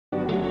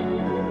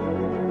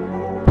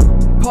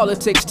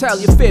politics, tell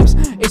your fibs.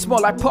 It's more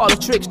like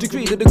politics, the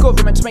greed of the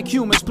government to make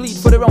humans bleed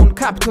for their own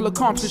capital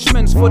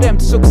accomplishments, for them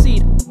to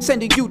succeed.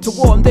 Sending you to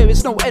war and there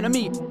is no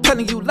enemy,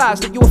 telling you lies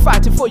that you're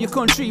fighting for your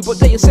country, but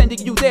they are sending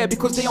you there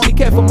because they only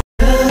care for money.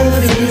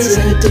 Love is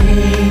a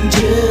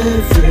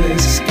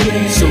dangerous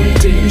game, so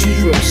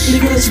dangerous,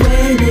 because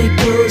when it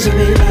goes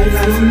away, life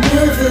will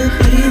never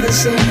be the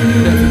same.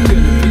 Never gonna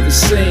be the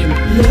same.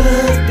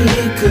 Love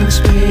becomes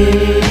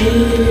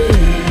pain,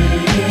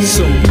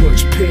 so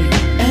much pain,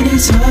 and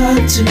it's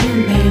hard to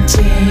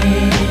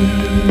maintain.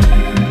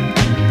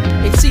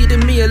 It's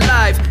eating me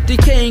alive,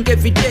 decaying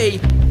every day.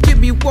 Give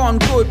me one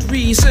good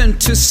reason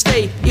to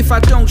stay. If I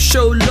don't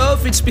show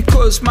love, it's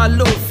because my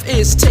love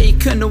is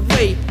taken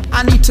away.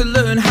 I need to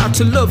learn how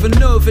to love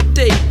another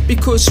day,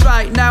 because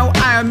right now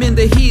I am in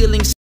the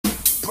healing.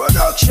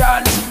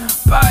 Productions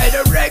by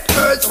the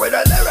records with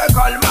a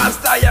lyrical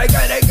master. You're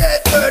gonna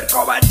get hurt,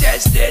 come and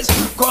test this.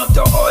 Come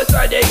to us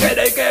and you're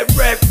gonna get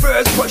wrecked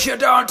first. Push you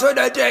down to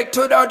the deck,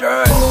 to the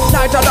dirt.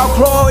 Night of the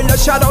claw in the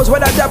shadows where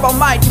the devil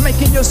might,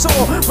 making your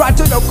soul right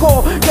to the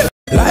core.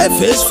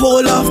 Life is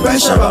full of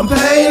pressure and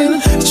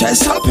pain,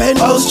 stress and pain,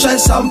 oh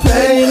stress and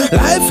pain.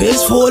 Life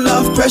is full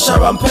of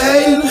pressure and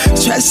pain,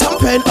 stress and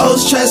pain, oh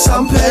stress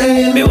and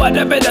pain. Me want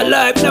a better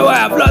life, now I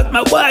have lost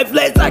my wife.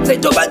 Let's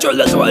access to my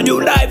children, so a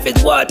new life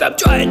is what I'm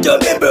trying to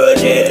be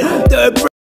burning.